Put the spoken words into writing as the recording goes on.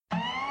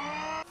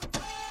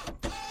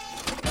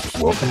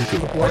Welcome to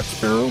the Black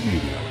Sparrow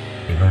Media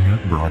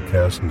Internet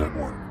Broadcast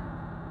Network.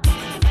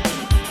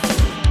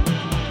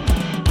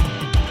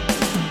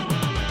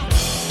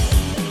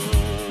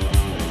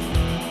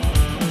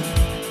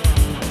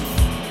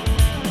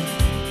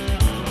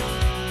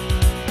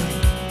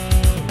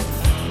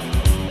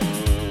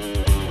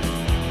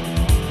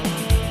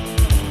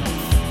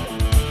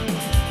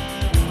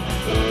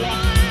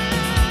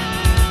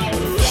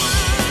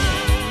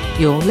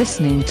 You're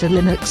listening to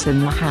Linux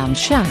in the Ham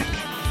Shack.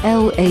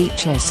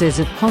 LHS is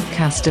a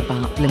podcast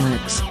about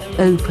Linux,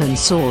 open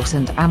source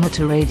and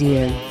amateur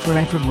radio for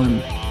everyone.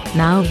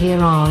 Now here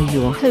are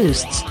your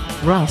hosts,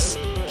 Russ,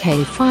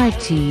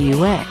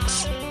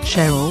 K5TUX,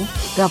 Cheryl,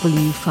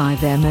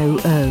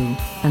 W5MOO,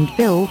 and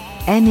Bill,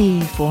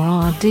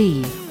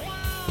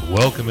 NE4RD.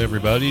 Welcome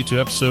everybody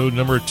to episode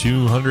number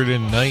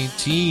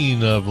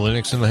 219 of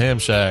Linux in the Ham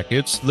Shack.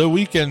 It's the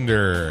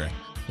Weekender.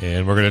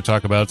 And we're going to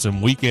talk about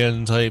some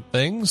weekend type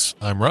things.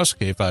 I'm Russ,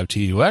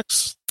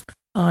 K5TUX.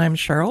 I'm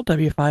Cheryl,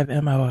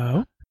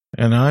 W5MOO.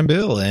 And I'm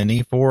Bill,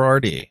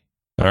 NE4RD.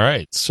 All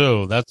right,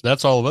 so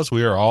that's all of us.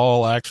 We are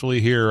all actually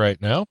here right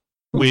now.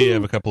 We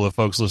have a couple of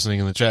folks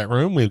listening in the chat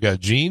room. We've got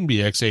Gene,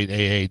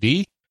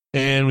 BX8AAD,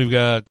 and we've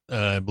got,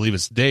 I believe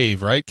it's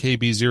Dave, right?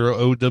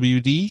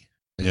 KB0OWD.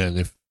 And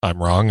if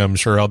I'm wrong, I'm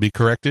sure I'll be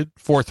corrected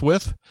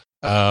forthwith.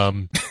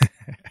 But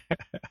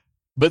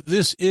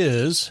this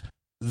is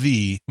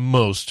the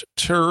most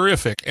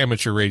terrific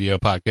amateur radio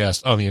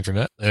podcast on the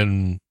internet,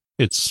 and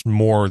it's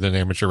more than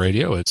amateur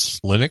radio. It's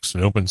Linux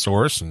and open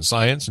source and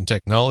science and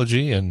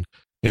technology, and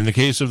in the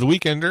case of the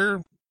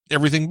Weekender,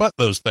 everything but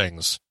those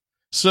things.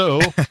 So,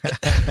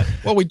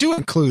 well, we do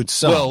include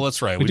some. Well,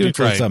 that's right. We do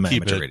try some and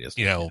keep it, radios.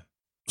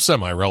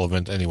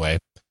 Semi-relevant anyway.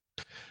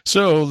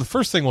 So the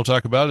first thing we'll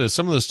talk about is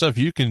some of the stuff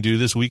you can do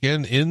this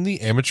weekend in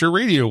the amateur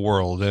radio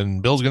world,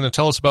 and Bill's going to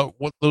tell us about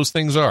what those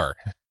things are.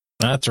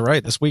 That's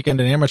right. This weekend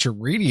in amateur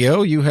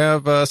radio, you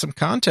have some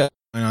content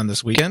going on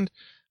this weekend.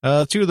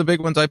 Two of the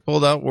big ones I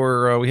pulled out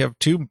were we have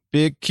two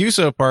big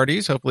QSO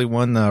parties. Hopefully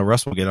one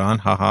Russ will get on.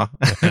 Haha.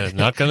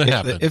 Not going to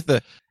happen. If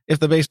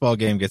the baseball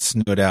game gets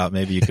snowed out,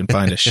 maybe you can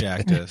find a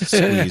shack to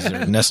squeeze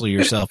or nestle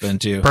yourself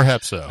into.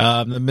 Perhaps so.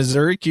 The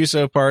Missouri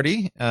QSO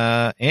party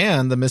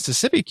and the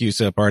Mississippi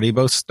QSO party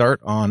both start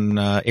on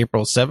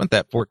April 7th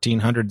at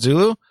 1400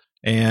 Zulu.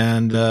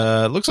 And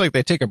it looks like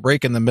they take a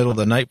break in the middle of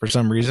the night for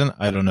some reason.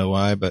 I don't know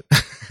why, but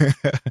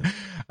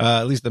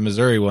at least the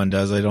Missouri one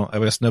does. I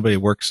guess nobody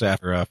works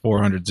after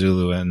 400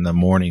 Zulu in the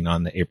morning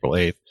on the April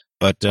 8th.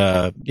 But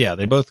yeah,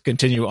 they both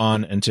continue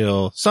on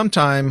until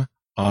sometime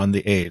on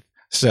the 8th.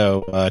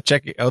 So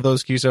check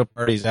those QSO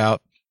parties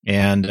out,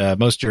 and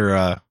most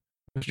of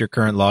your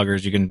current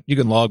loggers, you can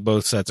log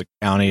both sets of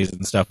counties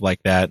and stuff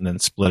like that, and then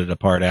split it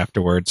apart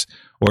afterwards,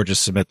 or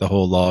just submit the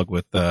whole log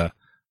with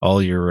all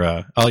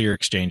your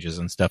exchanges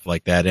and stuff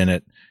like that in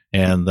it,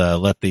 and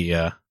let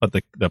the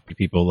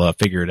people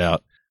figure it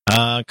out.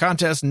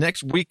 Contest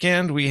next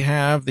weekend, we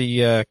have the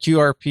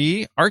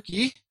QRP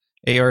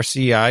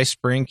ARCI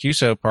Spring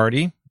QSO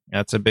Party.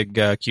 That's a big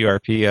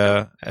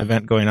QRP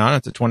event going on.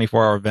 It's a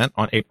 24-hour event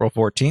on April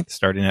 14th,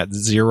 starting at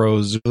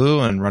 0 Zulu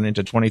and running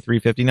to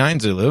 2359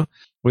 Zulu.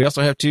 We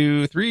also have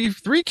three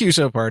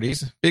QSO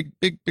parties. Big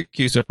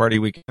QSO party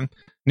weekend.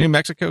 New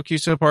Mexico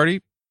QSO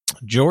party,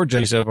 Georgia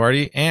QSO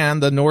party,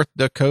 and the North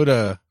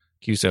Dakota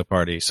QSO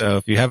party. So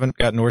if you haven't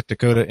got North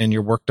Dakota in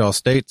your worked all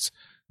states,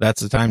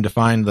 that's the time to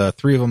find the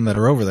three of them that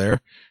are over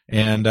there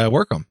and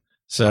work them.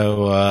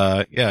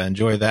 So yeah,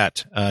 enjoy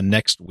that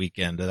next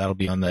weekend. That'll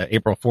be on the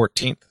April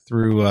 14th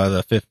through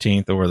the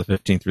 15th, or the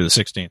 15th through the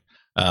 16th,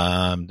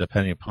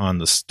 depending upon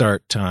the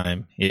start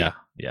time. Yeah.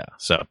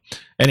 So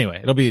anyway,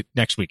 it'll be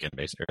next weekend,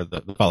 basically, or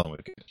the following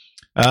weekend.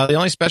 The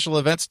only special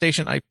event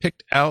station I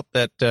picked out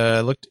that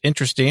looked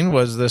interesting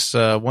was this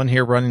one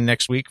here running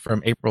next week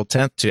from April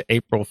 10th to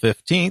April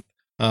 15th,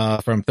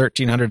 from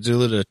 1300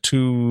 Zulu to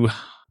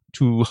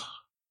 20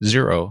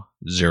 Zulu.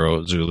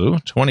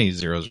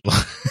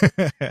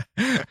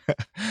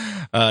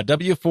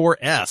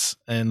 W4S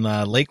in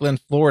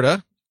Lakeland,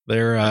 Florida.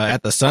 They're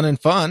at the Sun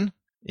and Fun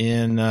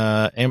and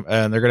they're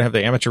going to have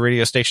the amateur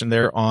radio station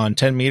there on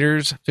 10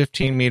 meters,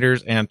 15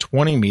 meters, and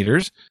 20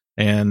 meters.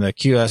 And the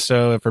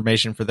QSO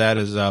information for that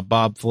is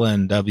Bob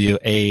Flynn,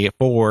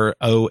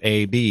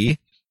 WA4OAB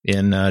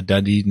in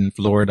Dunedin,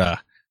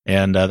 Florida.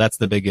 And that's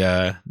the big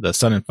the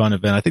Sun and Fun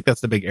event. I think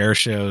that's the big air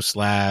show /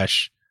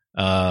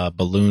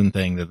 balloon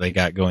thing that they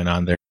got going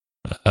on there.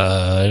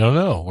 I don't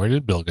know. Where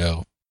did Bill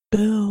go?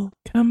 Bill,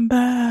 come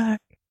back.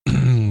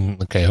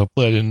 Okay,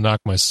 hopefully I didn't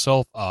knock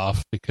myself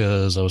off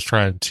because I was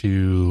trying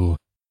to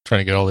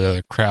get all the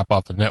other crap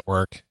off the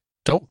network.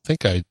 Don't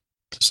think I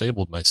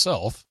disabled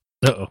myself.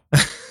 Uh-oh.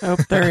 Oh,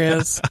 there he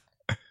is.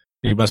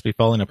 You must be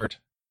falling apart.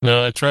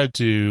 No, I tried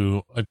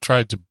to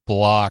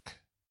block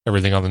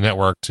everything on the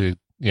network to,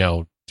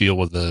 deal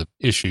with the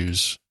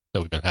issues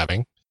that we've been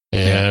having.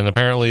 And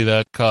apparently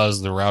that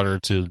caused the router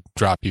to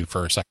drop you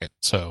for a second.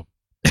 So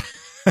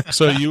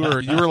you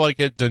were like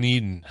at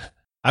Dunedin.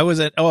 I was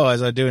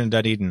doing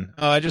Dunedin.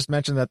 Oh, I just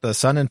mentioned that the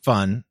Sun and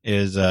Fun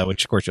is,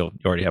 which of course you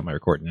already have my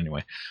recording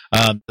anyway.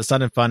 The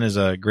Sun and Fun is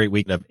a great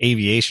week of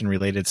aviation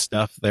related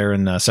stuff there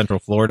in Central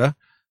Florida.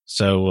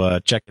 So,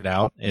 check it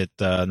out. It,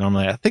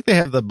 normally, I think they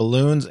have the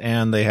balloons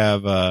and they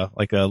have,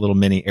 like a little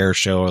mini air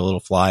show or a little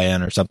fly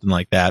in or something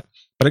like that.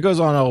 But it goes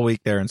on all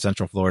week there in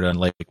Central Florida and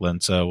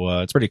Lakeland.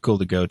 So, it's pretty cool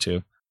to go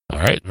to. All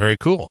right. Very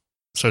cool.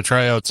 So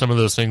try out some of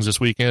those things this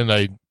weekend.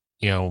 I,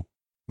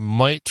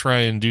 might try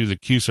and do the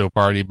QSO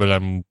party, but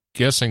I'm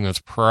guessing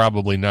that's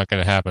probably not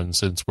going to happen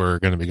since we're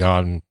going to be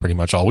gone pretty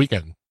much all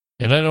weekend.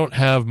 And I don't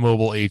have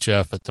mobile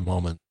HF at the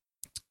moment.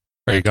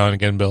 Are you gone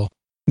again, Bill?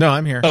 No,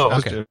 I'm here. Oh,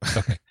 okay.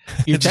 Okay.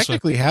 You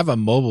technically have a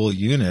mobile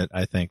unit,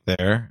 I think,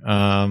 there.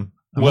 I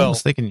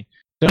was thinking,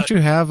 don't you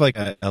have like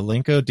a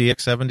Linko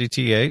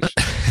DX70TH?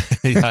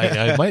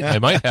 I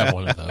might have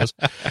one of those.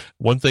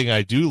 One thing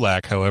I do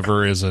lack,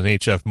 however, is an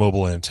HF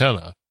mobile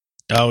antenna.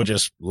 Oh,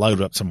 just load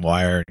up some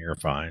wire and you're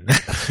fine.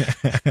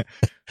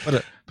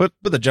 Put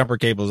the jumper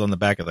cables on the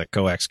back of the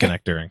coax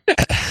connector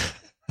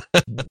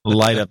and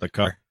light up the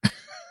car.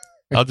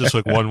 I'll just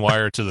hook one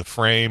wire to the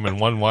frame and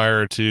one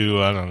wire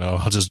to, I don't know,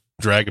 I'll just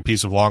drag a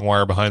piece of long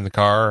wire behind the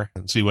car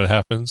and see what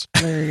happens.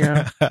 There you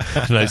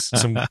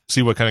go.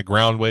 See what kind of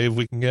ground wave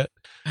we can get.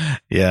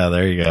 Yeah,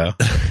 there you go.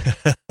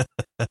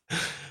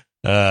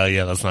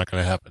 Yeah, that's not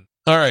going to happen.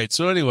 All right.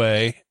 So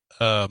anyway,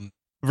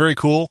 very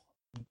cool.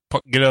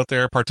 Get out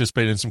there,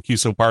 participate in some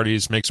QSO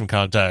parties, make some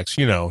contacts,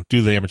 do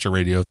the amateur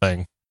radio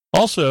thing.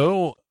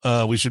 Also,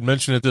 we should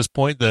mention at this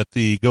point that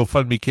the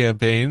GoFundMe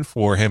campaign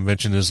for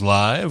Hamvention is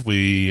live.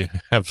 We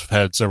have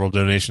had several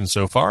donations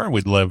so far.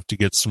 We'd love to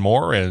get some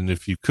more. And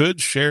if you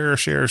could share,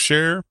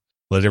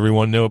 let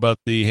everyone know about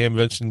the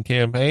Hamvention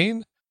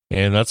campaign.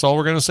 And that's all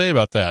we're going to say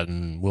about that.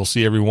 And we'll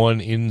see everyone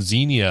in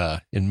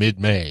Xenia in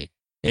mid-May.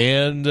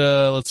 And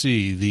let's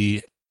see,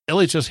 the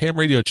LHS Ham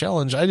Radio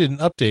Challenge, I didn't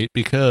update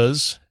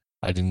because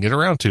I didn't get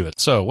around to it.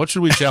 So what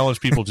should we challenge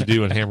people to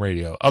do in ham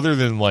radio other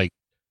than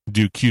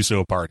do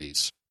QSO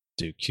parties?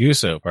 Do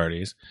QSO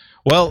parties.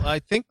 Well, I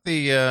think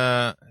is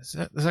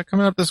that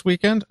coming up this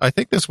weekend? I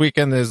think this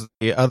weekend is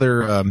the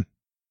other, I'm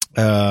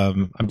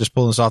just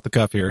pulling this off the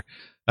cuff here,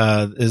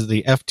 is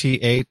the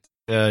FT8,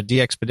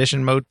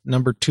 D-Expedition mode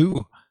number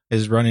 2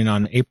 is running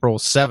on April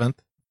 7th,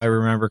 if I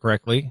remember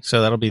correctly.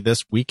 So that'll be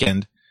this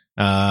weekend.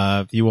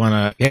 If you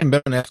haven't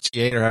been on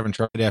FT8 or haven't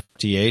tried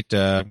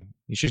FT8,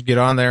 you should get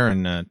on there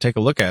and take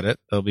a look at it.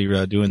 They'll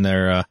be doing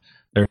their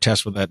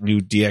test with that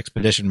new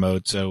D-Expedition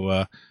mode.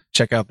 So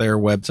check out their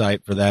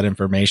website for that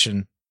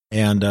information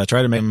and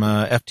try to make them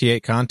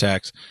FT8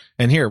 contacts.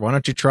 And here, why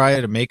don't you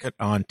try to make it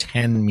on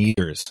 10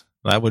 meters?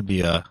 That would be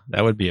a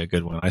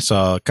good one. I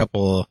saw a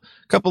couple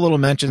little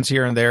mentions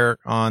here and there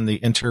on the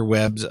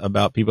interwebs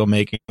about people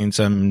making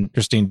some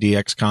interesting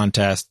DX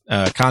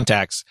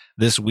contacts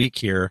this week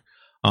here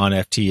on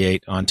FT8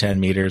 on 10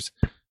 meters.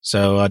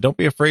 So don't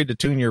be afraid to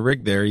tune your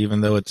rig there,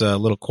 even though it's a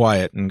little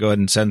quiet, and go ahead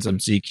and send some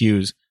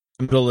CQs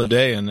in the middle of the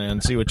day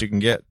and see what you can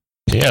get.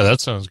 Yeah, that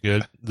sounds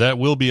good. That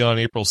will be on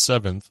April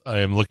 7th. I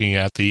am looking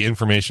at the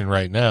information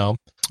right now.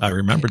 I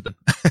remembered them.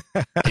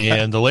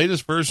 And the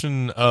latest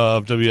version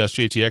of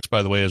WSJTX,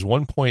 by the way, is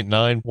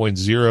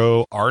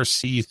 1.9.0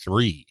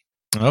 RC3.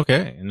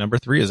 Okay, number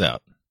 3 is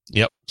out.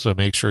 Yep, so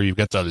make sure you've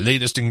got the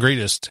latest and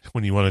greatest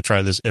when you want to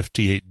try this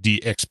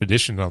FT8D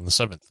Expedition on the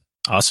 7th.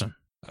 Awesome.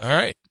 All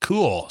right,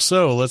 cool.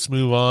 So let's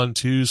move on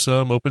to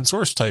some open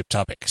source type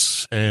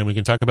topics. And we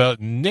can talk about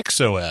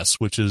NixOS,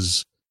 which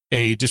is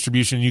a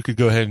distribution you could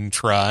go ahead and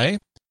try.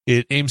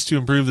 It aims to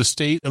improve the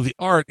state of the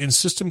art in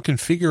system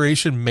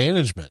configuration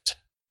management.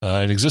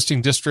 In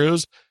existing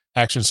distros,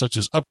 actions such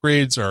as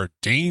upgrades are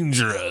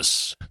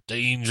dangerous.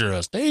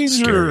 Danger,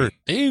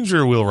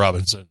 Will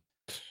Robinson.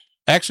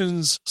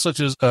 Actions such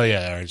as, I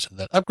already said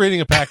that.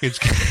 Upgrading a package.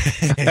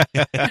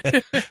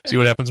 See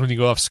what happens when you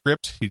go off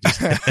script?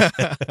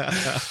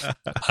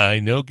 I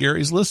know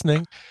Gary's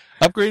listening.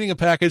 Upgrading a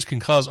package can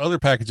cause other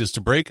packages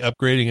to break.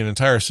 Upgrading an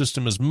entire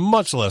system is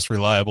much less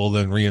reliable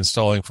than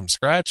reinstalling from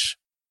scratch,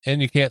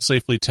 and you can't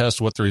safely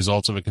test what the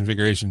results of a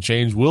configuration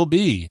change will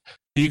be.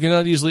 You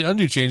cannot easily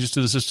undo changes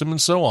to the system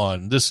and so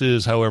on. This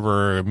is,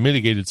 however,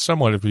 mitigated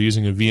somewhat if you're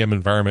using a VM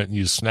environment and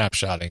use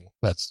snapshotting.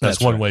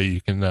 That's one way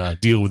you can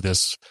deal with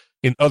this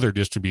in other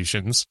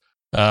distributions.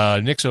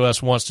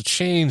 NixOS wants to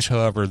change,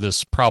 however,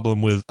 this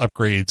problem with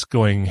upgrades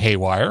going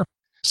haywire.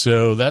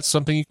 So that's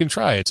something you can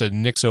try. It's at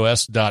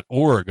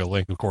nixos.org. A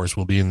link, of course,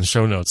 will be in the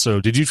show notes. So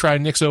did you try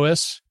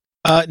NixOS?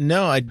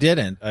 No, I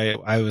didn't.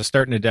 I was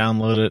starting to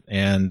download it,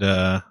 and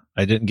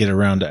I didn't get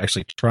around to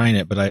actually trying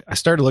it, but I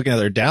started looking at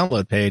their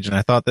download page, and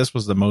I thought this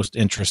was the most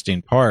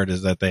interesting part,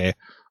 is that they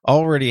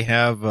already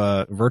have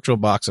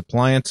VirtualBox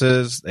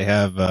appliances. They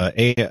have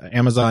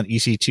Amazon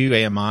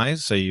EC2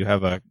 AMIs, so you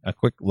have a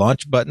quick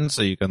launch button,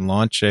 so you can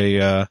launch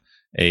a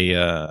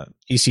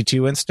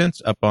EC2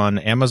 instance up on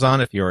Amazon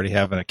if you already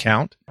have an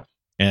account,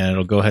 and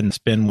it'll go ahead and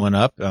spin one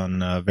up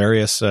on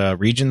various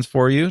regions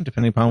for you,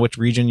 depending upon which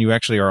region you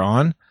actually are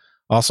on.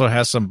 Also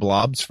has some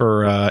blobs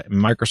for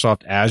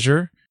Microsoft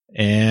Azure.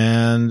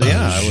 And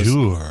yeah,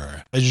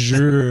 sure.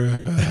 Azure.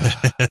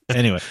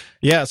 Anyway,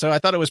 yeah, so I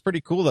thought it was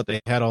pretty cool that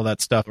they had all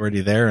that stuff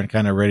already there and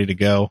kind of ready to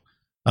go.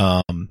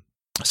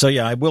 So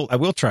yeah, I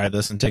will try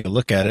this and take a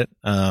look at it.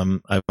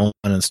 I won't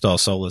uninstall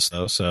Solus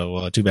though,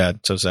 so too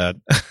bad, so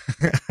sad.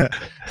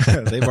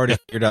 They've already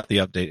figured out the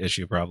update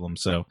issue problem.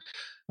 So,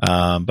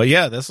 but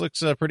yeah, this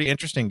looks pretty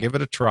interesting. Give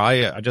it a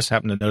try. I just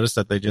happened to notice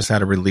that they just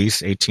had a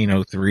release.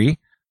 1803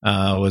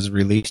 was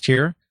released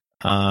here.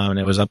 And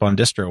it was up on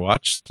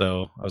DistroWatch,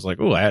 so I was like,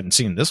 "Oh, I hadn't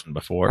seen this one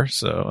before."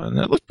 So, and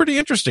it looked pretty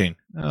interesting.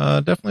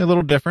 Definitely a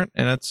little different,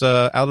 and it's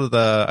out of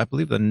I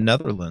believe the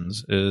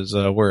Netherlands is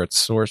where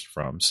it's sourced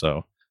from.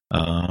 So,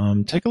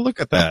 take a look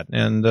at that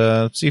and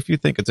see if you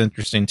think it's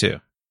interesting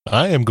too.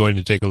 I am going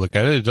to take a look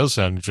at it. It does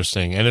sound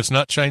interesting, and it's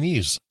not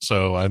Chinese,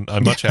 so I'm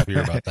much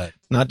happier about that.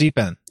 Not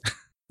DeepN.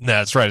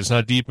 That's right. It's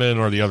not DeepN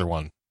or the other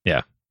one.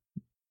 Yeah.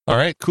 All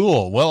right,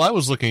 cool. Well, I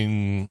was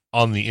looking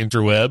on the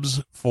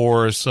interwebs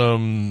for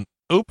some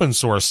open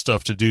source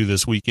stuff to do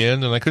this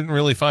weekend, and I couldn't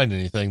really find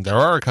anything. There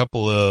are a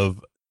couple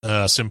of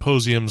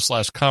symposiums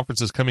 /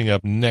 conferences coming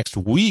up next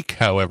week,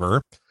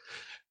 however,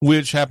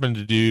 which happen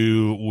to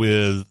do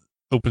with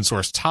open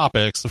source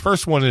topics. The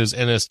first one is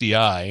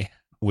NSDI,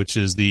 which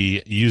is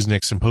the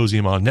Usenix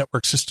Symposium on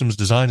Network Systems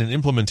Design and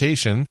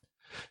Implementation.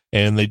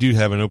 And they do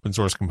have an open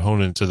source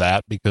component to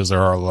that because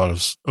there are a lot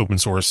of open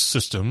source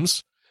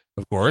systems,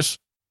 of course.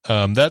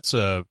 That's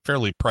a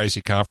fairly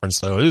pricey conference,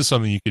 though. It is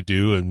something you could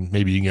do, and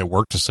maybe you can get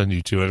work to send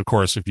you to it. Of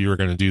course, if you were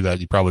going to do that,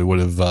 you probably would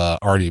have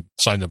already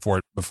signed up for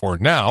it before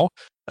now,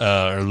 or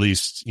at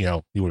least,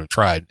 you would have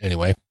tried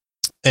anyway.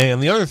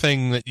 And the other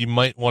thing that you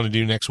might want to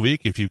do next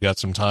week, if you've got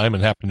some time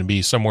and happen to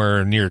be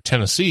somewhere near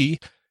Tennessee,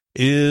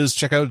 is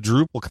check out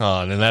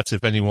DrupalCon, and that's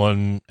if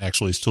anyone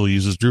actually still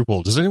uses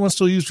Drupal. Does anyone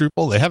still use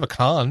Drupal? They have a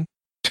con.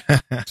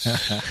 But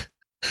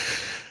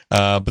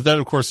that,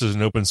 of course, is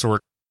an open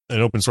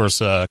source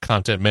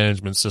content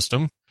management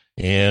system,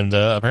 and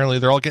apparently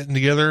they're all getting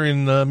together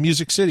in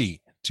Music City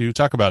to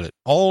talk about it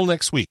all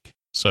next week.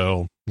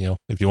 So,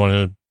 if you want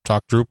to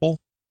talk Drupal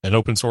and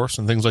open source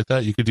and things like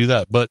that, you could do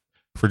that. But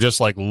for just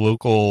like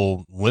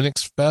local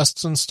Linux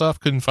fests and stuff,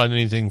 couldn't find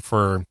anything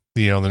for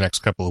the next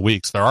couple of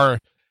weeks. There are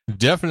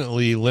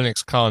definitely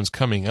Linux cons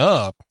coming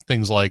up,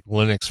 things like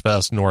Linux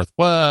Fest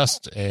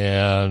Northwest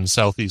and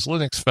Southeast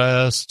Linux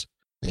Fest,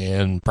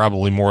 and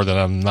probably more that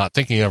I'm not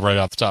thinking of right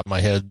off the top of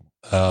my head.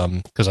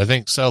 Because I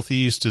think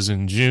Southeast is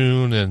in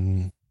June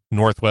and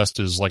Northwest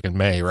is like in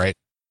May, right?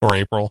 Or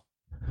April?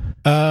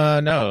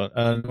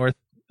 No,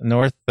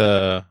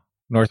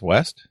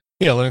 Northwest.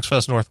 Yeah, Linux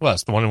Fest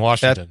Northwest, the one in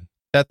Washington.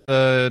 That's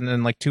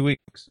in like 2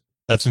 weeks.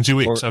 That's in 2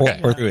 weeks. Okay,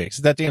 or 3 weeks.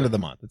 It's at the end of the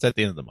month.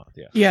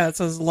 Yeah. Yeah, it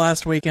says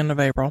last weekend of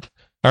April.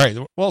 All right.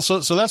 Well, so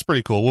that's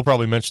pretty cool. We'll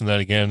probably mention that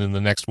again in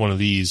the next one of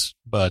these.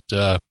 But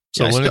so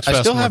I Linux Fest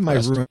still have my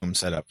Northwest. room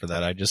set up for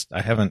that. I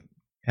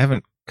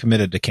haven't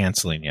committed to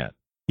canceling yet.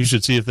 You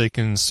should see if they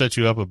can set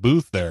you up a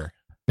booth there.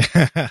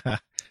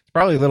 It's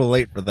probably a little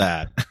late for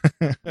that.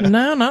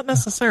 No, not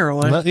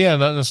necessarily. Not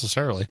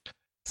necessarily.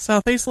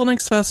 Southeast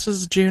Linux Fest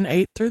is June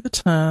 8th through the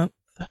 10th.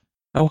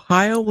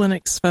 Ohio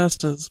Linux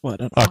Fest is what?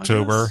 In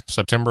October, August?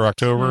 September,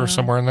 October, Yeah.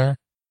 somewhere in there.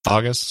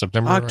 August,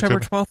 September, October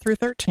October. 12th through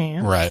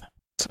 13th. Right.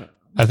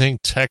 I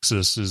think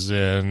Texas is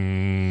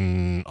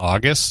in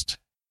August.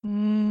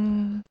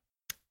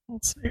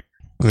 Let's see.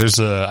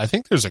 I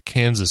think there's a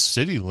Kansas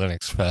City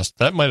Linux Fest.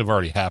 That might have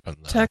already happened,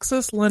 though.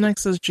 Texas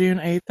Linux is June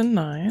 8th and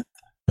 9th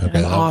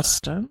in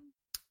Austin.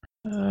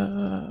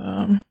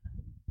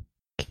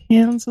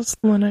 Kansas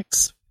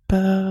Linux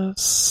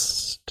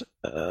Fest.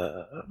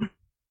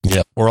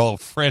 Yep. We're all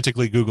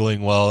frantically Googling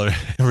while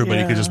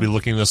everybody could just be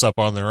looking this up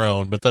on their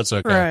own, but that's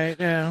okay. Right,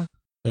 yeah.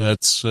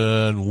 That's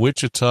in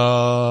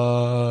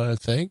Wichita, I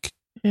think.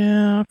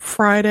 Yeah,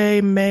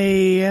 Friday,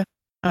 May.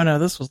 Oh, no,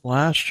 this was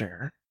last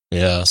year.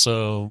 Yeah,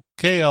 so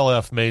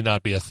KLF may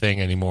not be a thing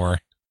anymore.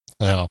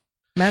 Now,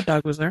 Mad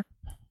Dog was there.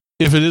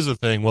 if it is a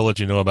thing, we'll let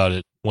you know about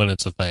it when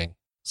it's a thing.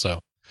 So,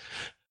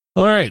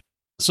 all right.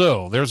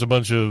 So there's a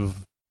bunch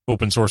of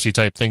open sourcey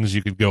type things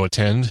you could go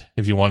attend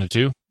if you wanted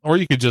to, or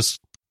you could just,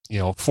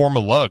 form a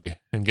lug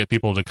and get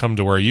people to come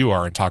to where you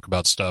are and talk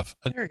about stuff.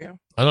 There you go.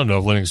 I don't know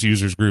if Linux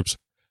users groups.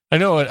 I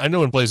know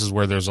in places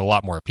where there's a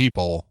lot more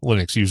people,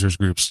 Linux users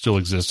groups still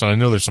exist, and I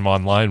know there's some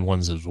online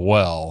ones as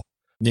well.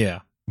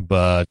 Yeah.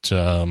 But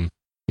the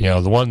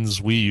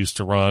ones we used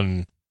to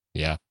run,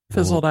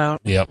 Fizzled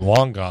out. Yeah,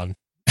 long gone.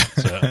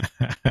 So,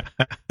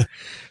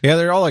 Yeah,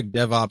 they're all like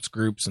DevOps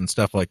groups and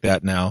stuff like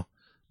that now.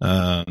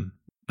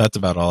 That's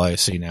about all I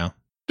see now.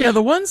 Yeah,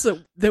 the ones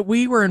that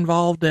we were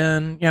involved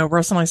in,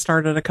 Russ and I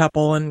started a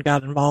couple and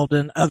got involved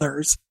in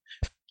others.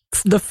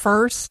 The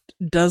first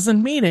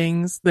dozen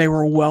meetings, they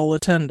were well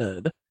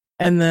attended.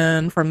 And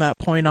then from that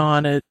point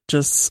on, it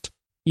just,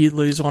 you'd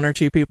lose one or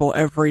two people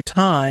every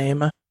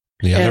time.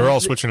 yeah, they And were all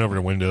switching over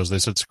to Windows. They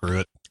said, screw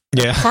it.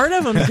 Yeah. Part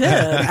of them did,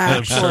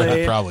 I'm sure they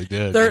actually. probably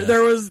did.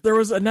 There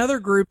was another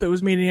group that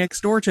was meeting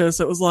next door to us.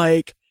 It was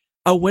like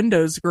a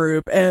Windows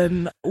group,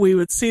 and we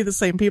would see the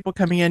same people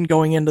coming in,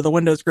 going into the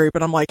Windows group,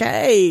 and I'm like,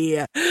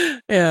 hey,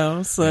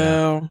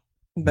 so,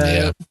 but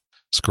Yeah,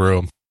 screw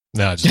them.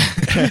 No, just,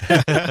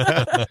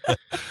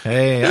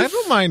 Hey, I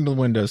don't mind the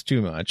Windows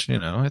too much. You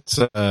know,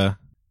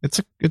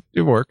 it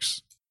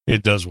works,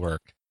 it does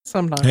work.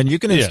 Sometimes. and you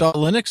can Yeah. install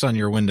Linux on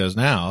your Windows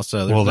now. So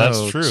there's Well, that's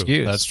no true.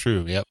 excuse. That's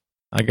true. Yep.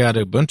 I got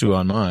Ubuntu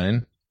on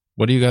mine.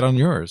 What do you got on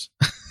yours?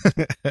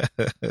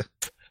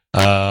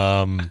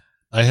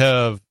 I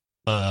have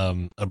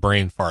a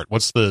brain fart.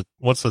 What's the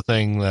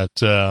thing that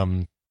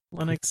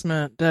Linux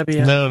Mint,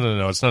 Debian.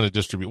 No, it's not a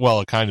distribution. Well,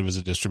 it kind of is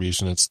a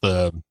distribution. It's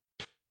the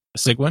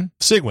Sigwin?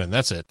 Cygwin.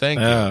 That's it. Thank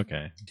you. Oh,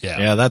 okay. Yeah.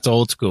 Yeah, that's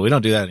old school. We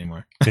don't do that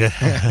anymore.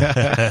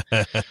 Yeah.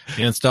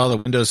 You install the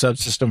Windows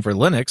subsystem for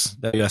Linux,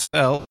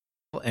 WSL,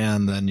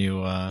 and then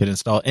you can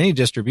install any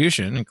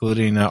distribution,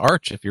 including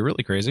Arch if you're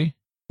really crazy.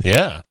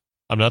 Yeah.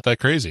 I'm not that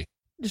crazy.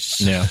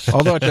 Yeah.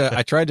 Although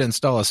I tried to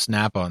install a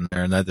Snap on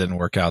there, and that didn't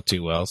work out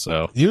too well.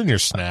 So You and your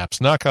snaps.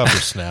 Knock off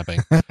your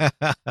snapping.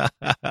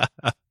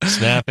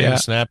 Snapping, Yeah.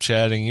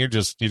 Snapchatting. You're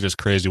just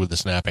crazy with the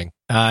snapping.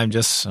 I'm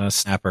just a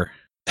snapper.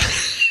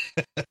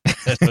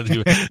 I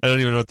don't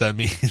even know what that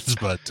means,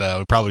 but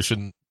we probably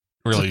shouldn't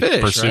really It's a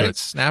fish, pursue right? it.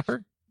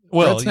 Snapper.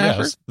 Well, Red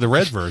snapper? yes, the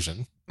red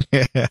version.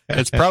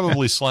 It's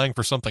probably slang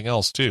for something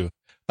else too.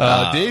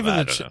 Dave in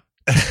the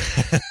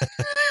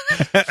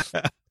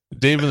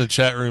Dave in the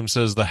chat room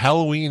says the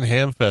Halloween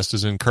Hamfest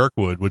is in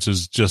Kirkwood, which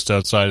is just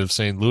outside of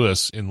St.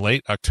 Louis, in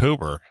late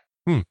October.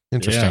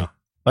 Interesting. Yeah.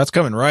 That's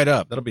coming right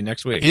up. That'll be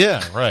next week.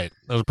 Yeah, right.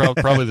 That was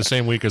probably the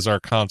same week as our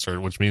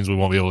concert, which means we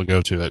won't be able to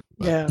go to it.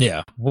 But- Yeah.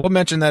 Yeah. We'll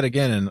mention that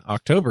again in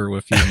October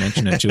if you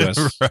mention it to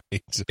us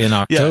right. in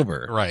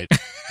October. Yeah, right.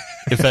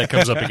 If that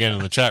comes up again in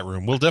the chat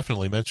room, we'll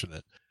definitely mention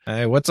it.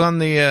 Hey, what's on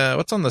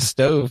the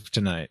stove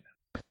tonight?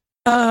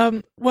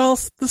 Well,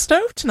 the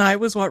stove tonight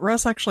was what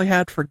Russ actually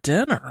had for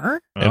dinner.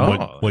 And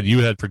what you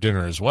had for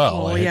dinner as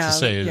well. Well, I hate yeah, to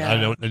say it.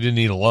 yeah. I didn't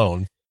eat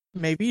alone.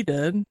 Maybe you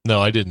did.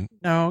 No, I didn't.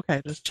 No,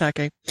 okay, just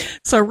checking.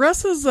 So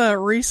Russ has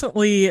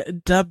recently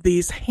dubbed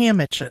these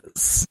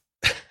hammiches.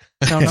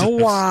 Don't know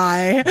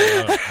why.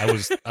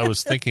 I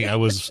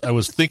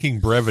was thinking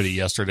brevity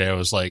yesterday. I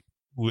was like,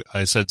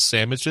 I said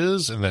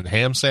sandwiches and then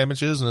ham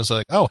sandwiches, and it's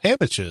like, oh,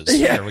 hammiches.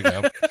 Yeah. There we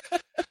go.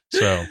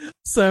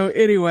 So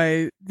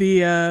anyway,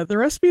 the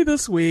recipe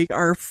this week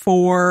are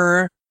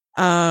for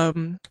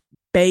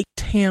baked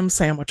ham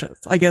sandwiches.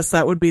 I guess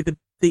that would be the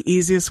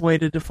easiest way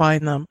to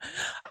define them.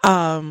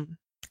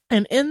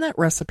 And in that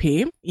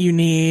recipe, you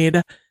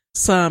need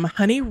some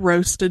honey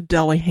roasted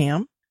deli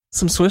ham,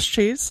 some Swiss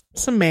cheese,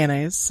 some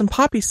mayonnaise, some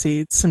poppy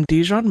seeds, some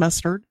Dijon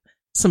mustard,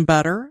 some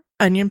butter,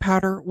 onion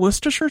powder,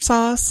 Worcestershire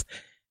sauce,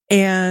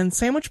 and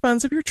sandwich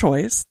buns of your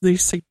choice. The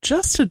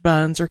suggested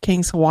buns are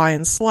King's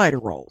Hawaiian slider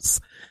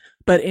rolls,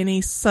 but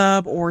any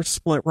sub or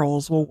split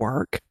rolls will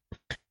work.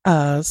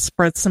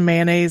 Spread some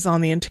mayonnaise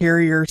on the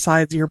interior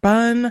sides of your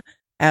bun,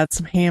 add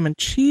some ham and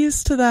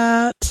cheese to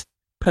that,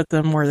 put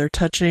them where they're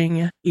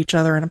touching each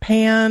other in a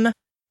pan,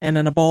 and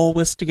in a bowl,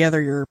 whisk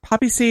together your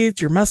poppy seeds,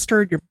 your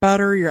mustard, your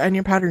butter, your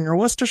onion powder, and your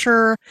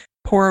Worcestershire,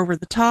 pour over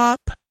the top,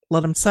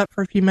 let them set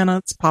for a few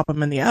minutes, pop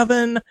them in the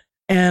oven,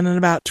 and in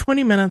about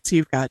 20 minutes,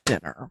 you've got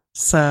dinner.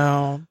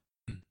 So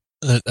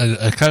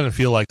I kind of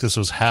feel like this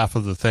was half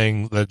of the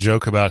thing, that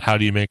joke about how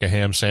do you make a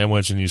ham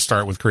sandwich, and you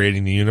start with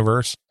creating the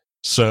universe.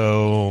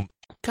 So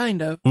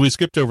kind of. we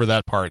skipped over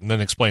that part and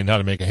then explained how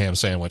to make a ham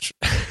sandwich.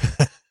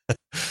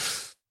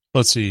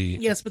 Let's see.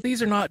 Yes, but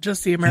these are not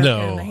just the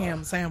American No.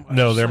 ham sandwich.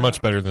 No, they're so-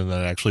 much better than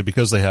that, actually,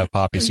 because they have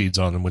poppy seeds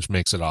on them, which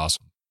makes it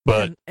awesome.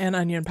 But and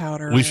onion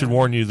powder. we should and-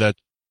 warn you that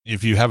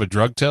if you have a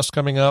drug test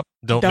coming up,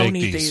 don't make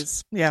eat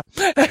these. Yeah.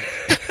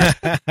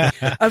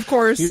 Of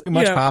course. Too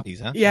much you know, poppies,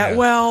 huh? Yeah,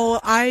 well,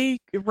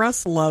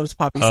 Russ loves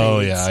poppy seeds. Oh,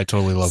 yeah, I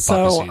totally love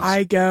poppy So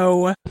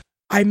seeds.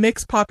 I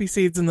mix poppy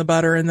seeds in the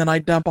butter, and then I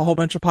dump a whole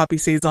bunch of poppy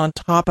seeds on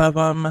top of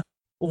them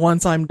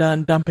once I'm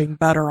done dumping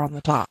butter on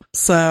the top.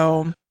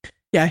 So,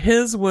 yeah,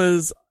 his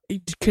was,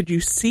 could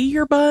you see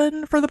your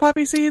bun for the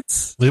poppy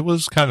seeds? It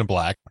was kind of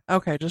black.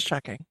 Okay, just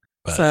checking.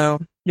 But So,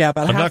 yeah,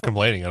 about I'm half, not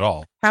complaining at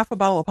all. half a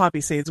bottle of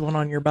poppy seeds went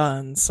on your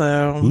bun.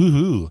 So,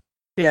 Woohoo.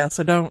 yeah,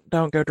 so don't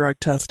go drug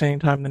test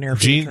anytime in the near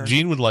future.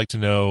 Gene would like to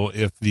know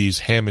if these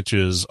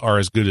hammiches are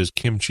as good as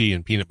kimchi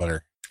and peanut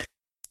butter.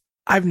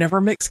 I've never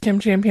mixed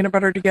kimchi and peanut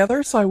butter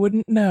together, so I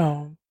wouldn't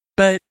know.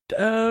 But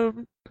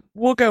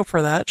we'll go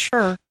for that,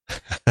 sure.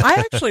 I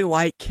actually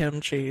like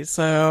kimchi,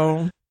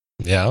 so,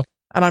 Yeah.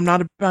 and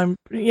I'm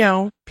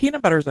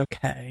peanut butter's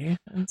okay.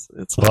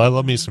 It's Well, I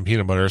love me some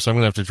peanut butter, so I'm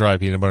going to have to try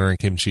peanut butter and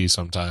kimchi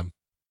sometime.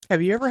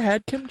 Have you ever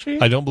had kimchi?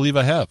 I don't believe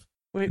I have.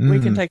 We can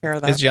Mm, take care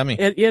of that. It's yummy.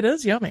 It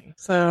is yummy.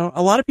 So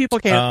a lot of people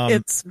can't.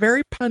 It's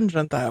very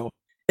pungent, though.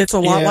 It's a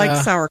lot like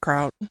Yeah.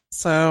 sauerkraut.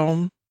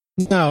 So,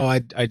 No, I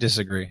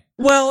disagree.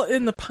 well,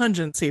 in the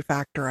pungency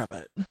factor of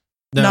it,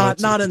 No, not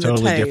it's in a the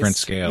totally taste. different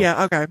scale.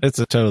 Yeah. Okay. It's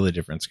a totally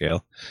different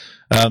scale.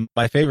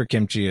 My favorite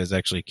kimchi is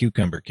actually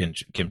cucumber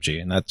kimchi,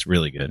 and that's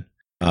really good.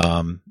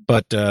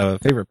 But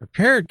favorite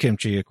prepared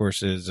kimchi, of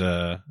course, is in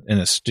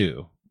a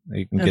stew.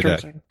 You can get a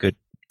Interesting.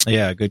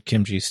 good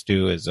kimchi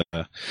stew is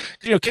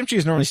kimchi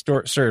is normally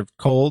served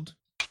cold,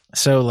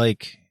 so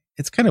like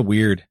it's kind of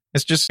weird.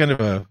 It's just kind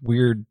of a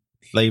weird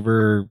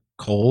flavor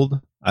cold.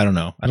 I don't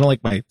know. I don't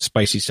like my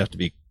spicy stuff to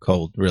be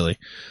cold, really.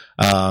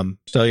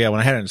 So yeah, when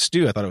I had it in a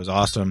stew, I thought it was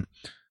awesome.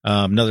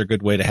 Another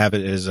good way to have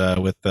it is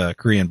with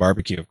Korean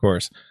barbecue, of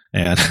course,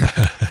 and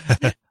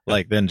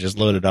like then just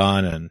load it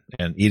on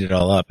and eat it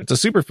all up. It's a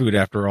superfood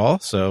after all,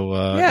 so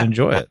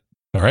enjoy it.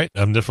 All right,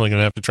 I'm definitely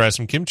gonna have to try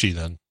some kimchi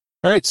then.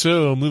 All right,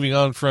 so moving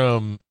on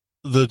from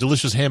the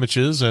delicious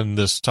hammaches and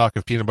this talk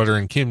of peanut butter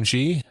and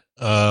kimchi,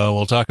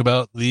 we'll talk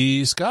about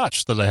the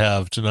scotch that I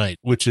have tonight,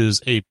 which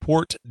is a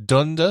Port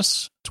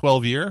Dundas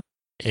 12-year,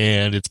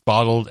 and it's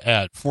bottled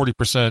at 40%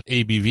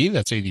 ABV.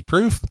 That's 80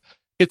 proof.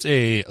 It's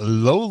a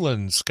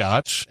lowland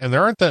scotch, and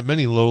there aren't that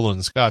many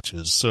lowland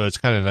scotches, so it's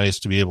kind of nice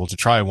to be able to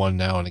try one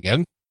now and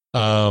again.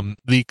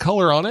 The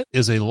color on it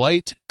is a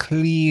light,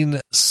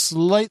 clean,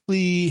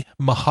 slightly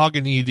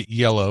mahogany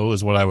yellow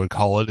is what I would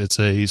call it. It's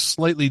a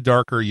slightly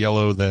darker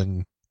yellow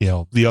than,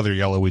 the other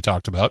yellow we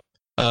talked about.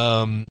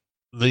 I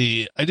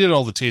did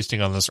all the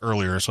tasting on this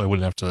earlier, so I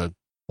wouldn't have to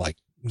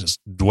just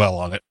dwell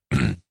on it.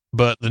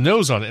 But the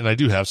nose on it, and I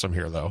do have some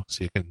here though,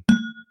 so you can.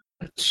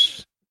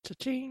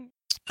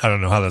 I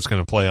don't know how that's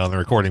going to play on the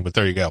recording, but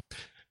there you go.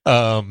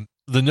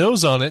 The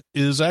nose on it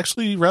is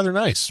actually rather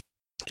nice.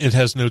 It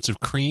has notes of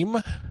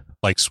cream,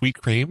 like sweet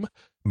cream,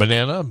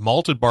 banana,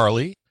 malted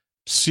barley,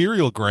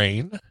 cereal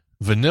grain,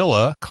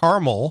 vanilla,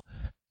 caramel,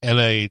 and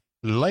a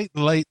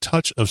light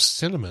touch of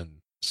cinnamon.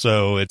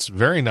 So it's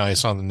very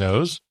nice on the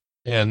nose.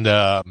 And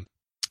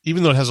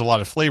even though it has a lot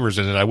of flavors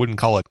in it, I wouldn't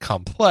call it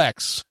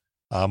complex,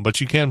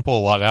 but you can pull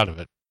a lot out of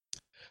it.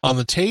 On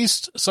the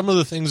taste, some of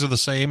the things are the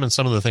same and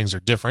some of the things are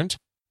different.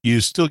 You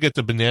still get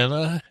the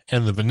banana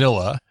and the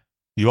vanilla.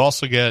 You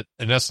also get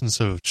an essence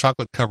of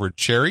chocolate-covered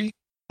cherry,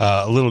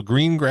 a little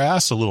green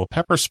grass, a little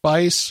pepper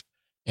spice,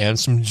 and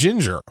some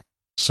ginger.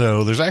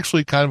 So there's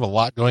actually kind of a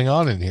lot going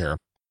on in here.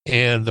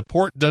 And the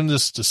Port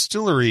Dundas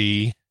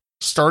distillery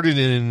started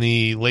in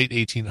the late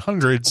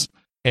 1800s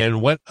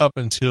and went up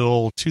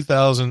until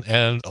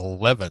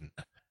 2011.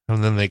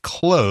 And then they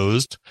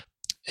closed,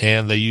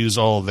 and they use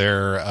all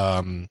their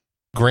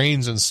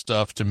grains and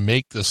stuff to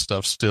make this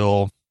stuff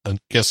still. I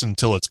guess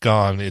until it's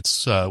gone.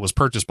 It's was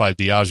purchased by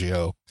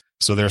Diageo,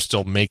 so they're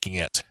still making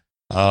it.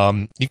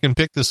 You can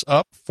pick this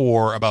up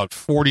for about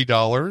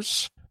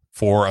 $40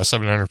 for a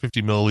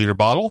 750 milliliter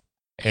bottle,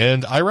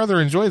 and I rather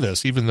enjoy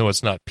this, even though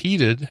it's not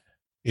peated.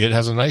 It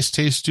has a nice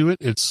taste to it.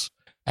 It's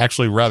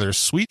actually rather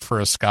sweet for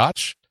a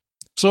scotch,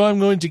 so I'm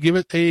going to give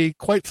it a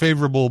quite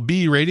favorable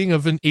B rating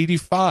of an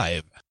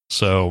 85.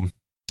 So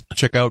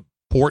check out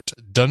Port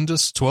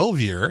Dundas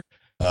 12-year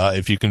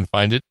if you can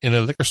find it in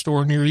a liquor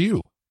store near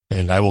you.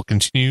 And I will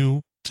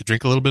continue to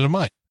drink a little bit of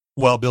mine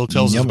while Bill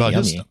tells us about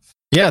his stuff.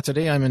 Yeah,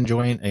 today I'm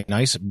enjoying a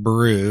nice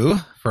brew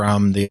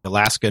from the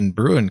Alaskan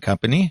Brewing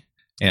Company.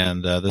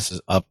 And this is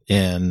up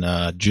in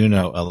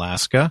Juneau,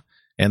 Alaska.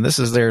 And this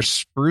is their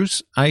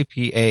Spruce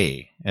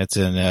IPA. It's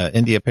an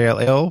India Pale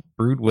Ale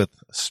brewed with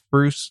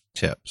spruce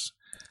tips.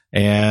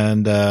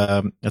 And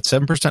it's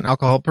 7%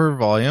 alcohol per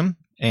volume.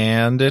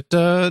 And it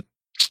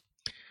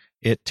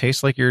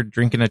tastes like you're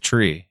drinking a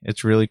tree.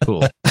 It's really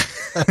cool.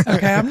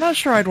 Okay, I'm not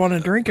sure I'd want to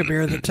drink a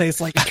beer that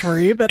tastes like a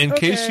tree, but in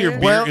case your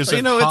beer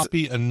isn't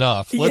hoppy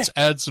enough, let's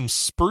add some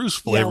spruce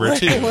flavor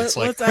too. Let's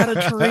add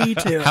a tree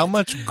to it. How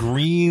much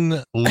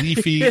green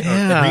leafy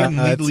green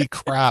needly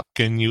crap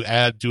can you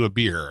add to a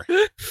beer?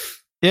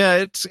 Yeah,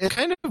 it's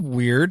kind of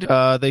weird.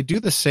 They do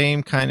the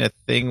same kind of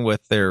thing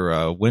with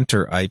their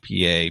winter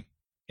IPA,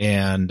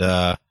 and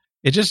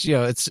it just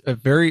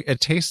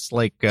it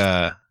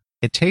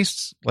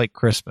tastes like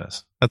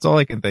Christmas. That's all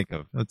I can think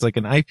of. It's like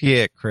an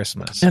IPA at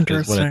Christmas.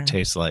 Is what it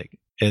tastes like.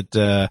 It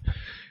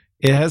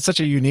has such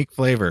a unique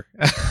flavor,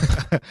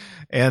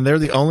 and they're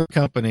the only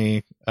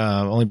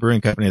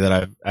brewing company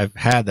that I've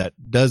had that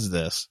does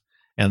this,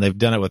 and they've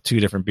done it with two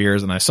different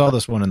beers. And I saw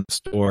this one in the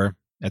store.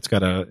 It's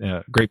got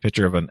a great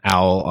picture of an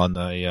owl on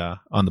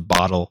the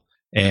bottle,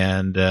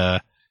 and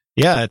it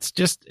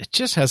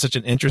just has such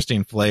an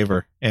interesting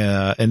flavor,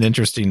 an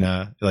interesting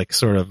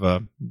sort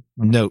of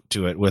note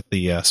to it with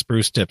the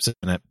spruce tips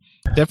in it.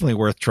 Definitely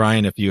worth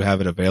trying if you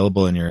have it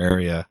available in your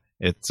area.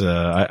 It's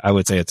I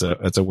would say it's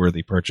a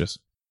worthy purchase.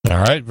 All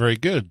right, very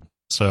good.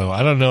 So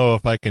I don't know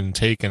if I can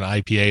take an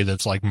IPA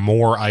that's like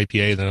more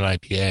IPA than an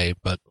IPA,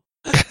 but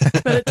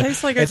it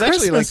tastes like it's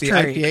Christmas actually like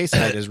tree. The IPA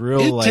side is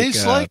real. It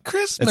tastes like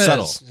Christmas. It's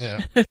subtle.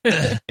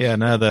 Yeah, yeah.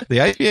 No, the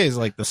IPA is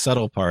like the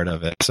subtle part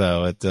of it.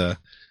 So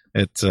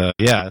it's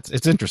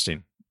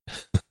interesting.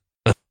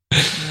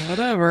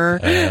 Whatever.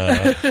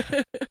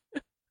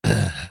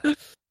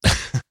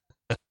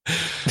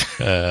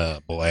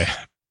 Boy.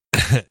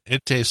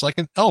 It tastes like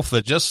an elf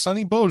that just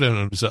Sunny Boat on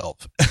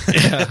himself.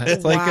 Yeah,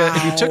 it's like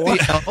if you took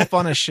the elf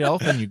on a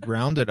shelf and you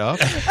ground it up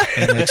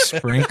and like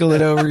sprinkle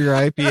it over your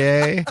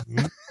IPA.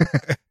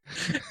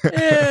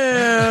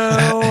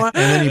 Ew. And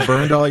then you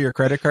burned all your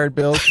credit card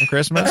bills from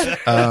Christmas.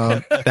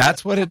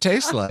 That's what it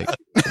tastes like.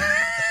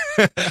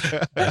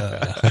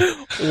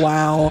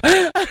 Wow.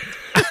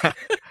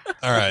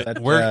 All right.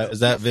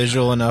 Is that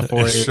visual enough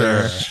for you?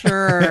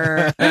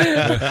 Sure.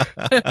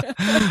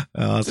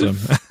 Awesome.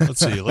 Let's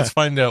see. Let's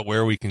find out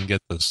where we can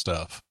get this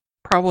stuff.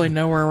 Probably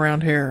nowhere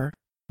around here.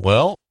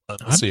 Well,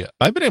 let's see.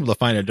 I've been able to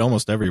find it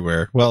almost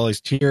everywhere. Well, at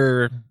least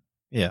here.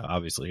 Yeah,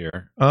 obviously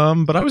here.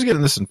 But I was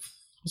getting this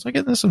was I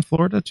getting this in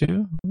Florida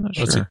too? I'm not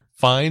Let's see. sure.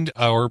 Find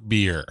Our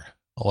Beer,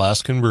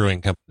 Alaskan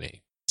Brewing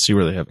Company. See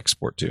where they have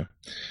export to.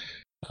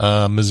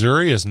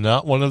 Missouri is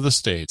not one of the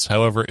states.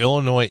 However,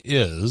 Illinois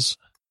is.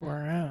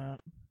 Where at?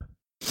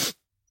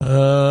 I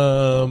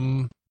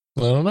don't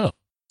know. Let's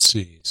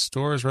see.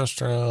 Stores,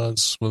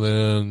 restaurants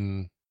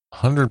within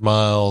 100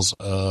 miles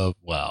of,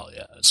 well,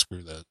 yeah,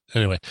 screw that.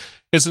 Anyway,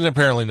 it's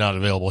apparently not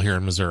available here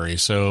in Missouri,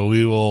 so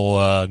we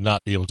will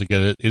not be able to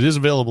get it. It is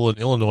available in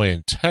Illinois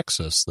and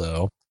Texas,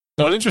 though.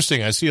 Now,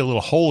 interesting, I see a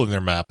little hole in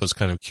their map that's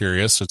kind of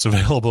curious. It's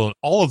available in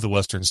all of the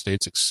western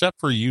states except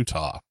for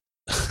Utah.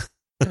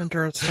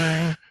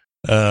 Interesting.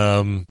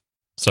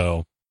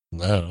 So, I don't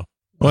know.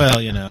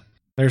 Well,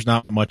 there's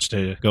not much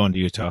to go into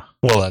Utah.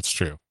 Well, that's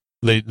true.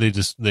 They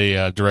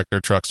direct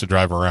their trucks to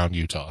drive around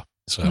Utah.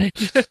 So,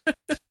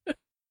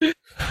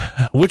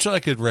 which I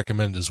could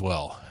recommend as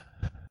well.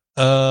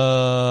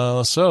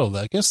 So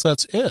I guess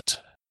that's it.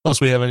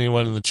 Unless we have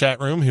anyone in the chat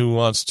room who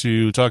wants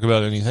to talk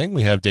about anything,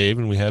 we have Dave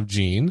and we have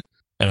Gene,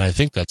 and I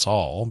think that's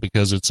all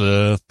because it's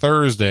a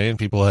Thursday and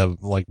people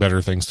have like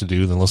better things to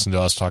do than listen to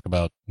us talk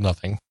about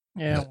nothing.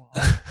 Yeah.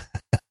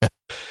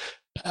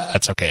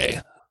 That's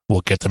okay.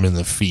 We'll get them in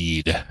the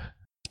feed.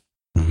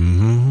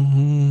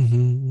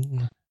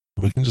 Mm-hmm.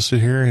 We can just sit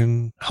here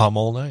and hum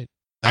all night.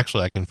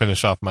 Actually, I can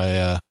finish off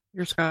my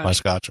Your Scotch. my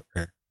scotch over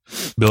here.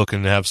 Bill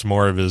can have some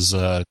more of his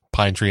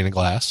pine tree in a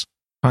glass.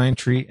 Pine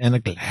tree and a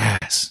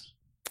glass.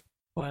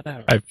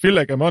 Whatever. I feel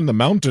like I'm on the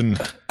mountain.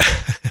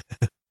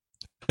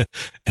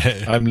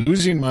 I'm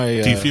losing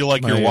my... Do you feel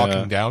like you're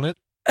walking down it?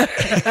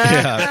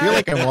 Yeah, I feel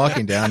like I'm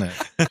walking down it.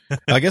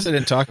 I guess I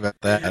didn't talk about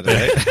that.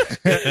 Right?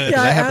 Yeah,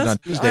 that happened on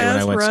Tuesday when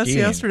I went Russ skiing.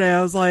 yesterday.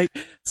 I was like,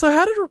 "So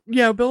how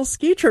did Bill's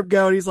ski trip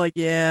go?" And he's like,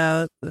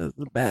 "Yeah, that's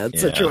a bad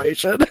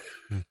situation."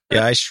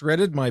 Yeah, I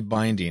shredded my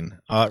binding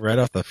right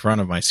off the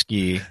front of my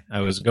ski.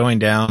 I was going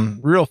down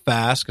real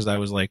fast because I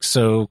was like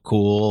so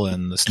cool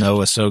and the snow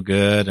was so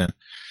good. And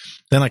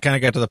then I kind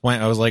of got to the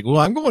point I was like, well,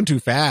 I'm going too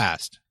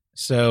fast.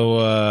 So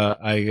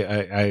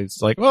I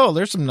was like, oh,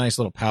 there's some nice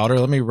little powder.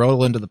 Let me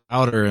roll into the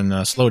powder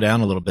and slow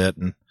down a little bit.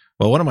 And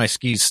well, one of my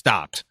skis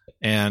stopped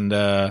and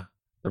the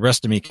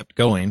rest of me kept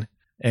going.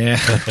 And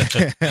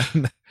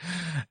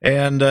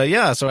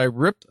so I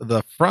ripped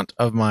the front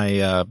of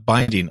my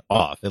binding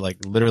off. It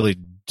like literally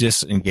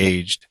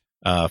disengaged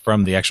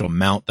from the actual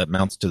mount that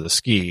mounts to the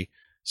ski.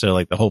 So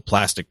like the whole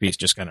plastic piece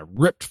just kind of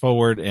ripped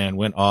forward and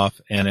went off,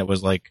 and it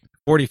was like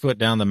 40 foot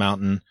down the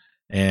mountain,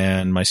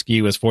 and my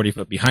ski was 40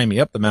 foot behind me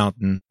up the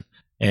mountain,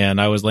 and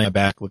I was laying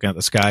back looking at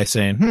the sky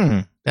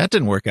saying, that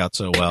didn't work out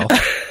so well.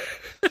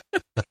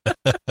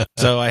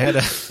 So I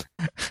had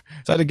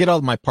to get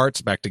all my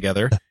parts back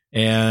together.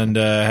 And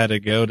had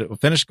to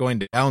finish going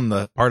down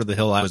the part of the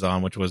hill I was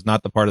on, which was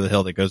not the part of the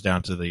hill that goes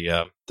down to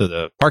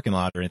the parking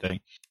lot or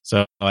anything.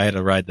 So I had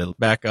to ride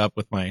back up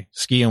with my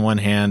ski in one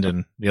hand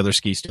and the other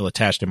ski still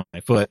attached to my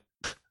foot.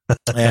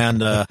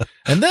 And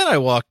then I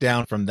walked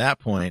down from that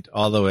point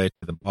all the way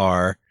to the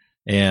bar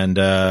and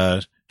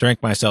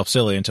drank myself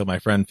silly until my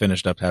friend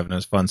finished up having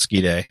his fun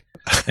ski day.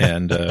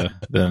 And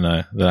then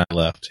I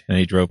left, and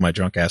he drove my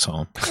drunk ass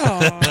home.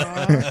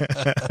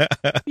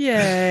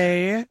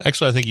 Yay!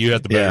 Actually, I think you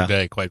had the better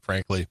day, quite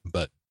frankly.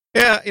 But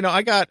yeah,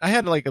 I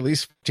had like at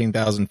least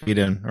 15,000 feet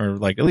in, or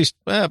like at least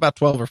about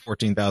 12 or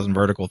 14,000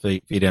 vertical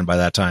feet in by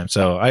that time.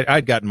 So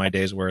I'd gotten my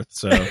day's worth.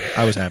 So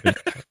I was happy.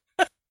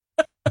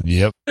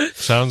 Yep,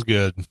 sounds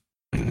good.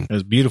 It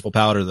was beautiful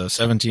powder though,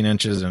 17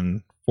 inches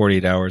in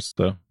 48 hours.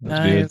 So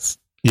nice.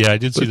 Good. Yeah, I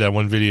did see that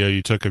one video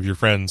you took of your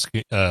friends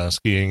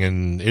skiing,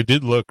 and it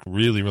did look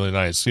really, really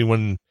nice. See,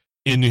 when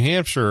in New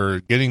Hampshire,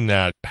 getting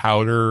that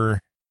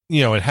powder,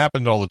 it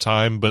happened all the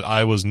time, but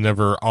I was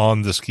never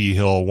on the ski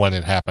hill when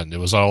it happened. It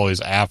was always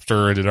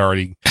after it had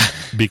already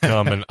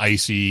become an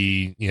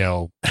icy,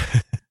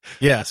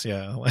 Yes,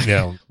 yeah.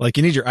 Like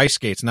you need your ice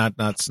skates, not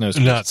snow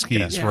skis. Not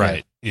skis, Yeah.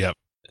 right. Yep.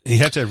 You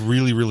have to have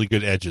really, really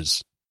good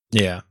edges.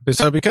 Yeah.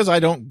 So because I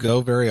don't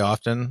go very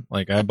often,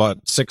 like I bought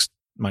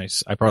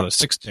I brought a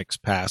 6 ticks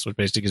pass, which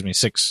basically gives me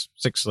six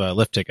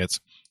lift tickets.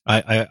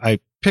 I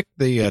picked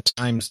the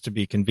times to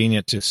be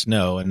convenient to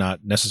snow and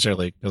not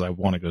necessarily because I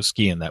want to go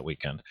skiing that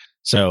weekend.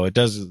 So it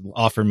does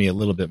offer me a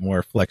little bit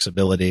more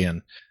flexibility.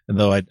 And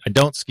though I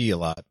don't ski a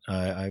lot,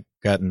 I've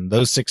gotten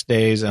those 6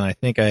 days, and I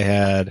think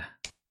did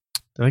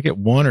I get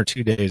 1 or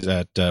 2 days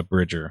at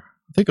Bridger?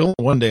 I think only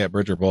 1 day at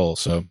Bridger Bowl.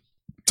 So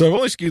I've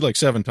only skied like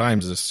 7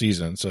 times this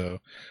season. So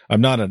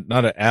I'm not an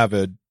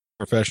avid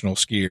professional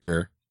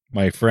skier.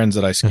 My friends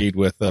that I skied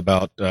with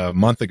about a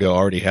month ago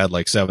already had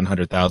like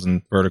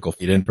 700,000 vertical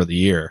feet in for the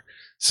year.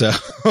 So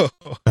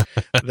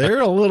they're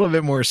a little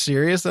bit more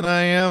serious than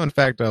I am. In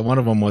fact, one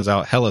of them was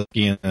out heli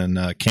skiing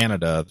in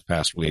Canada the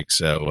past week.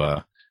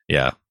 So,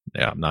 yeah,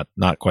 I'm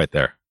not quite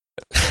there.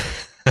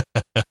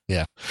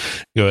 Yeah.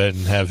 Go ahead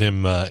and have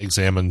him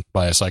examined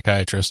by a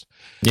psychiatrist.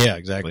 Yeah,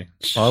 exactly.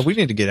 We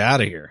need to get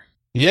out of here.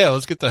 Yeah,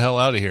 let's get the hell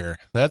out of here.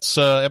 That's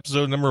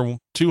episode number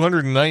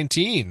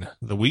 219,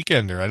 The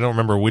Weekender. I don't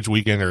remember which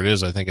Weekender it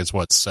is. I think it's,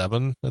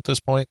 7 at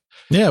this point?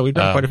 Yeah, we've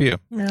done quite a few.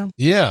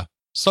 Yeah,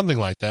 something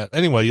like that.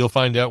 Anyway, you'll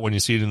find out when you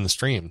see it in the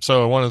stream.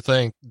 So I want to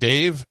thank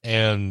Dave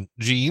and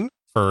Gene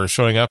for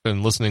showing up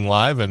and listening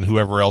live, and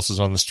whoever else is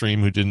on the stream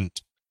who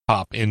didn't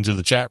pop into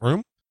the chat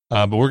room.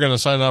 But we're going to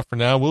sign off for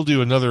now. We'll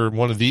do another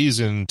one of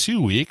these in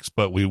 2 weeks,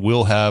 but we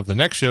will have the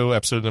next show,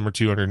 episode number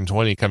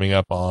 220, coming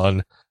up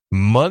on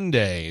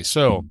Monday.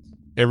 So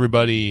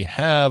everybody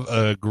have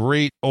a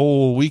great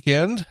old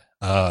weekend,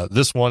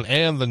 this one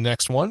and the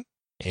next one.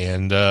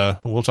 And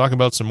we'll talk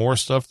about some more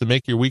stuff to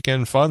make your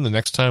weekend fun the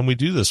next time we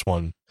do this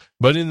one.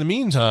 But in the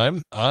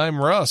meantime,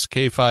 I'm Russ,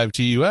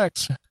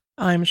 K5TUX.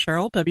 I'm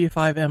Cheryl,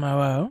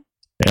 W5MOO.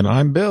 And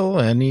I'm Bill,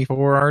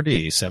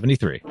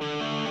 NE4RD73.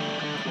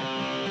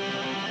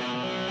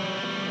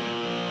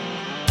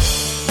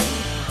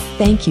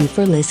 Thank you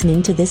for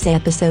listening to this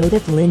episode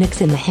of Linux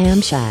in the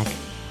Ham Shack.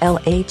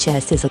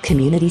 LHS is a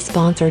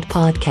community-sponsored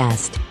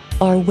podcast.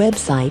 Our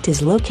website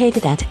is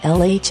located at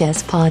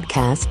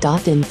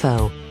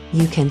lhspodcast.info.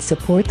 You can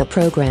support the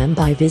program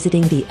by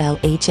visiting the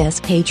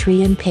LHS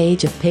Patreon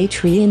page of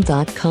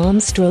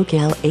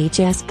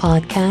patreon.com/LHS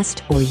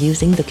podcast or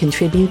using the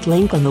contribute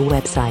link on the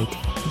website.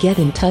 Get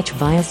in touch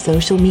via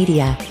social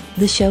media.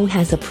 The show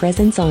has a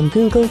presence on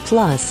Google+,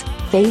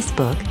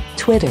 Facebook,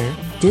 Twitter,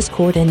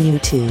 Discord, and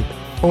YouTube.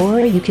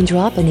 Or you can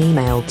drop an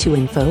email to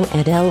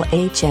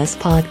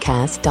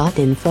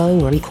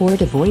info@lhspodcast.info or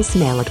record a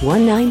voicemail at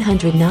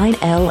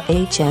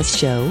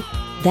 1-900-9-LHS-SHOW.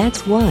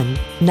 That's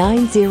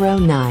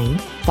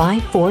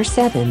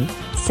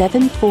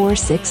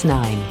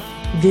 1-909-547-7469.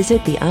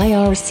 Visit the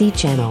IRC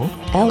channel,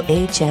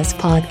 LHS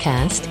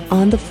Podcast,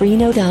 on the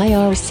Freenode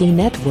IRC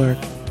network.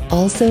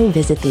 Also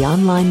visit the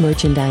online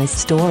merchandise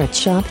store at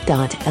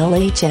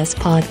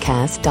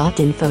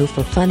shop.lhspodcast.info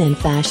for fun and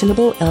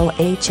fashionable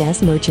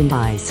LHS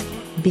merchandise.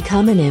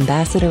 Become an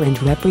ambassador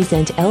and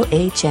represent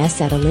LHS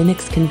at a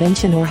Linux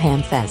convention or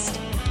Hamfest.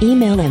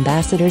 Email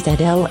ambassadors at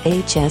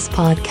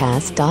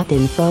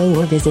lhspodcast.info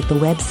or visit the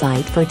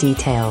website for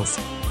details.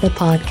 The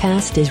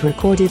podcast is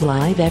recorded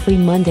live every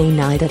Monday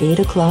night at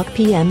 8:00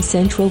 p.m.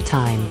 Central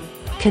Time.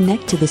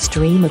 Connect to the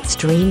stream at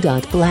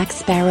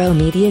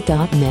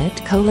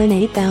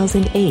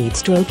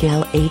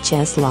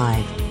stream.blacksparrowmedia.net:8008/LHS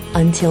Live.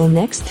 Until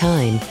next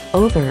time,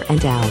 over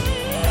and out.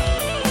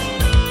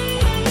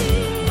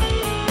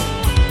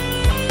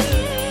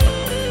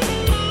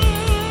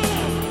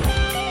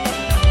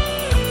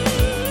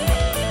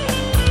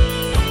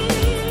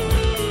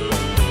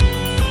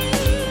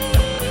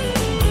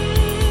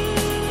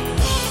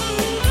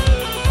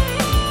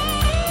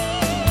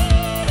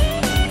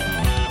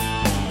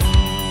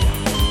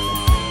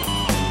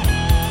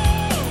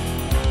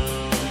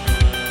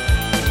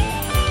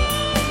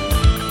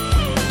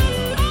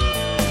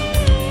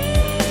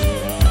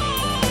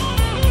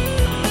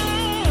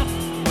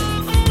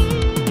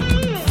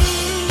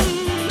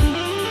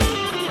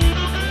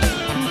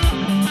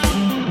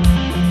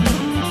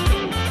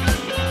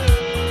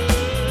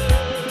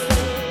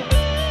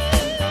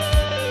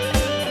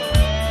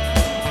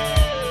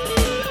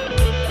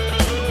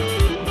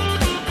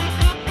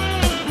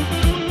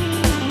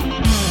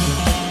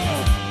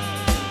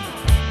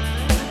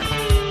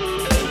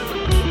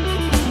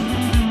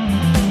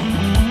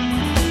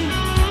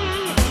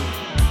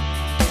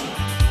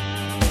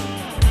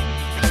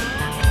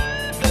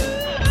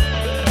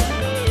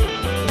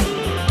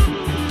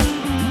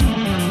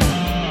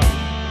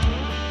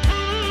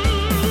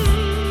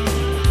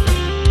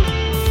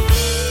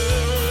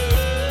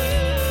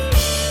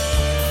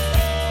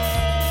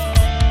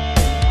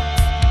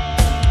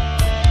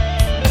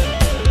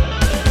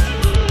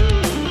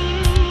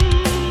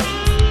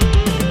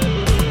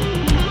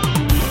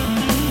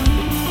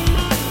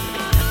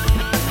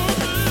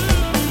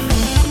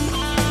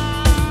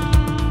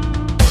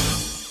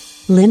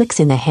 Linux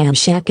in the Ham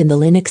Shack and the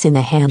Linux in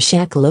the Ham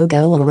Shack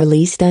logo are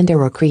released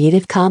under a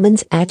Creative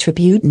Commons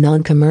Attribute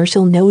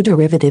Non-Commercial No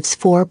Derivatives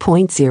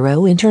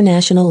 4.0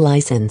 International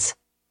License.